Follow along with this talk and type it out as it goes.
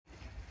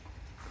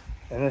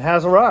And it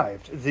has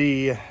arrived.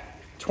 The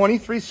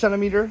 23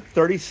 centimeter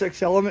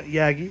 36 element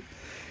Yagi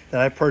that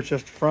I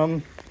purchased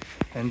from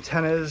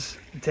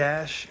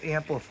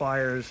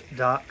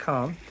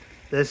antennas-amplifiers.com.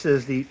 This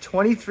is the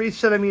 23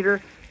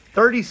 centimeter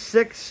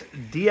 36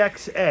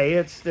 DXA.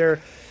 It's their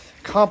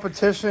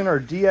competition or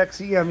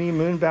DXEME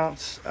moon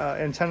bounce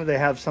antenna. They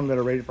have some that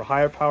are rated for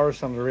higher power,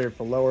 some that are rated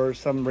for lower,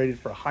 some rated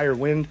for higher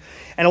wind,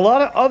 and a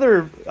lot of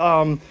other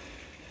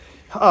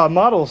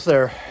models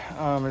there.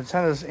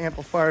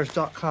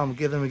 Antennasamplifiers.com.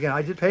 Give them again.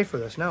 I did pay for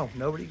this. No,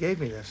 nobody gave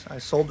me this. I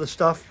sold the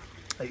stuff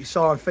that you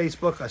saw on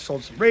Facebook. I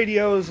sold some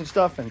radios and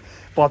stuff and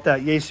bought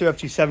that Yaesu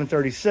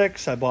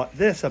FG736. I bought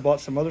this. I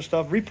bought some other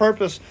stuff.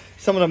 Repurposed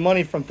some of the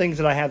money from things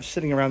that I have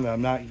sitting around that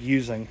I'm not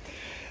using.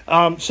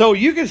 So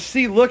you can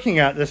see looking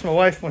at this, my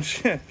wife, when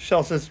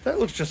Shell says, that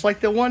looks just like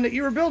the one that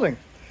you were building.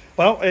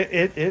 Well,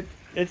 it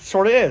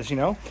sort of is, you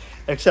know,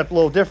 except a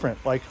little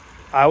different. Like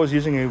I was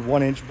using a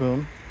 1-inch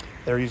boom.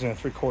 They're using a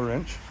 3/4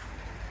 inch.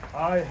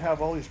 I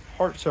have all these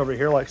parts over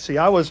here. Like, see,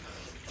 I was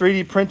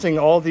 3D printing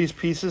all these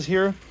pieces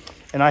here,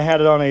 and I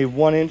had it on a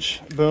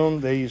 1-inch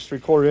boom. They used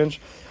 3/4 inch.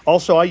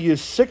 Also, I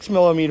used 6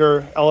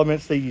 millimeter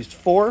elements. They used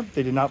 4.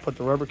 They did not put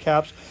the rubber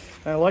caps.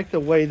 And I like the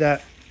way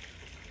that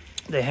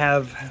they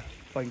have,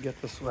 if I can get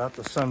this without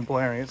the sun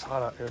blaring, it's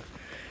hot out here.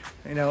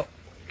 You know,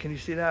 can you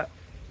see that?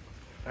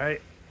 All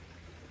right.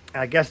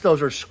 I guess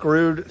those are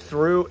screwed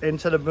through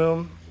into the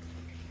boom.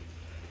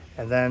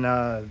 And then,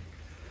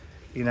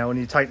 you know, when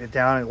you tighten it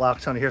down, it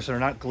locks onto here, so they're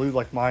not glued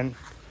like mine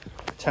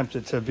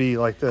attempted to be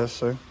like this.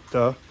 So,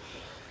 duh.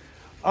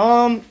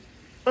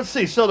 Let's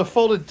see. So the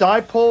folded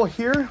dipole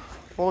here,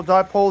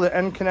 the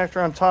end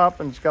connector on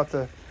top, and it's got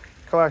the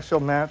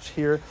coaxial match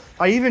here.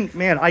 I even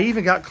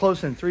got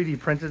close and 3D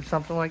printed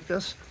something like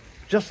this,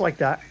 just like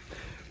that,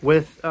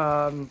 with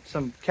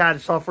some CAD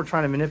software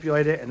trying to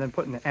manipulate it and then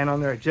putting the N on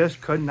there. I just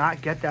could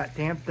not get that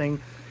damn thing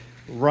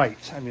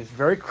right. I mean, it's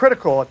very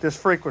critical at this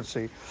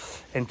frequency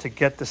and to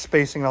get the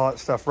spacing and all that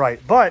stuff right.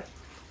 But,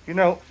 you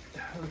know,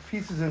 the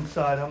pieces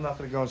inside, I'm not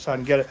going to go inside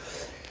and get it.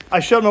 I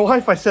showed my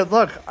wife, I said,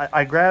 look,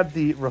 I grabbed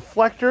the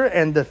reflector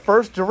and the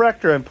first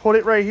director and put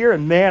it right here,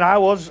 and man, I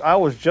was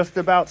just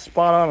about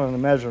spot on the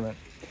measurement.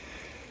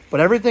 But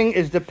everything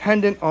is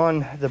dependent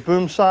on the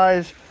boom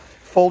size,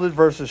 folded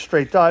versus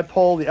straight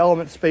dipole, the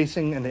element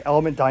spacing and the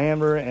element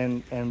diameter,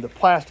 and the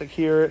plastic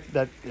here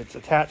that it's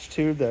attached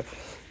to, the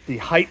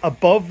height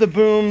above the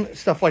boom,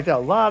 stuff like that. A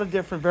lot of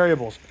different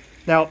variables.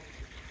 Now,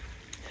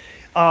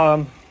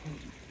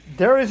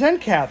 there is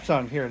end caps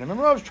on here. And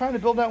remember I was trying to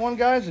build that one,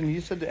 guys, and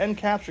you said the end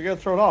caps are going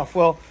to throw it off.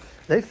 Well,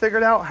 they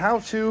figured out how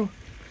to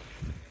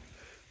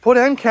put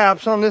end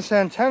caps on this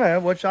antenna,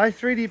 which I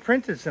 3D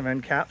printed some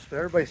end caps, but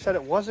everybody said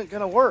it wasn't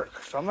going to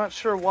work. So I'm not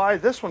sure why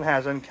this one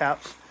has end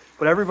caps,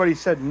 but everybody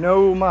said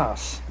no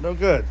mas, no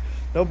good,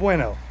 no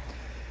bueno.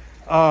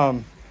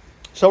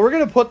 So we're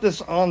going to put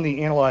this on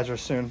the analyzer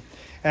soon,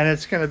 and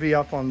it's going to be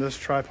up on this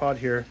tripod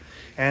here.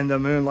 And the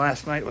moon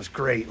last night was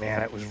great,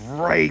 man. It was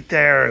right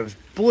there. It was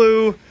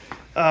blue,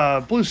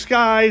 blue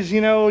skies,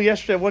 you know.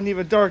 Yesterday it wasn't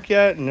even dark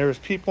yet, and there was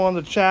people on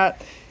the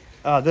chat.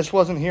 This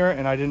wasn't here,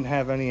 and I didn't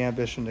have any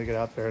ambition to get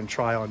out there and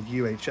try on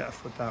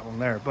UHF with that one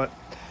there. But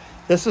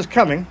this is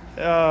coming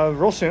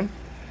real soon.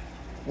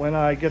 When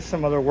I get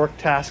some other work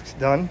tasks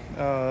done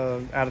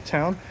out of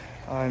town,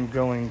 I'm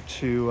going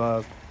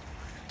to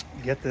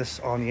get this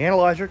on the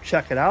analyzer,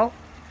 check it out,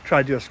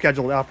 try to do a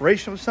scheduled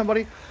operation with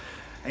somebody,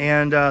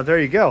 and there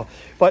you go.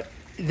 But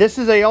this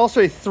is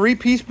also a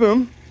 3-piece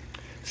boom,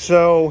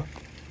 so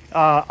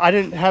I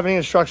didn't have any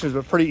instructions,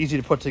 but pretty easy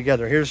to put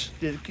together. Here's,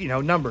 you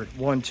know, numbered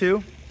 1,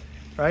 2,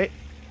 right?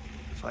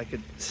 If I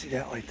could see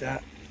that like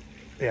that.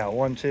 Yeah,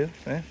 1, 2,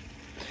 see? And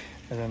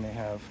then they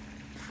have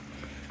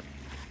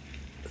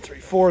 3,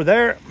 4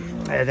 there,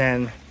 and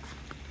then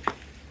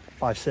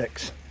 5,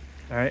 6.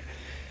 All right.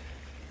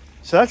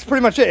 So that's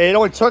pretty much it. It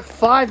only took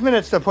 5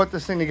 minutes to put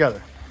this thing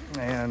together,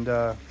 and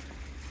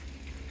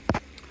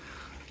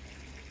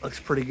looks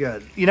pretty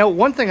good. You know,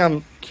 one thing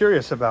I'm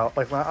curious about,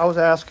 like when I was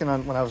asking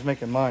when I was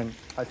making mine,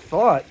 I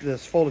thought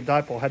this folded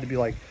dipole had to be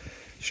like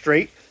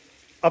straight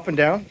up and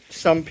down.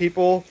 Some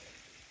people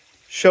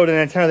showed an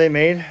antenna they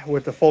made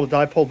with the folded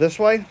dipole this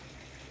way.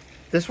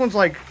 This one's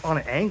like on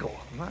an angle.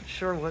 I'm not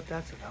sure what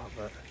that's about,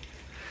 but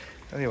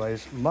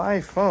anyways,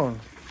 my phone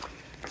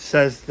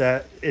says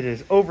that it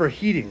is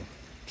overheating.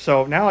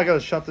 So now I got to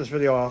shut this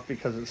video off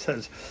because it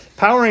says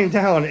powering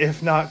down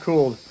if not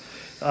cooled.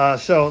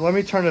 So let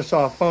me turn this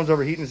off. Phone's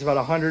overheating. It's about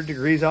 100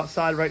 degrees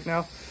outside right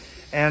now.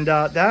 And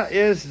that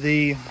is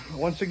the,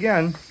 once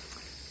again,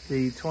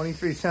 the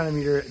 23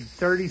 centimeter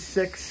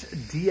 36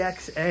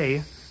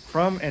 DXA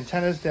from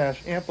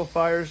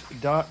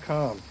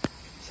antennas-amplifiers.com.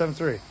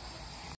 7.3.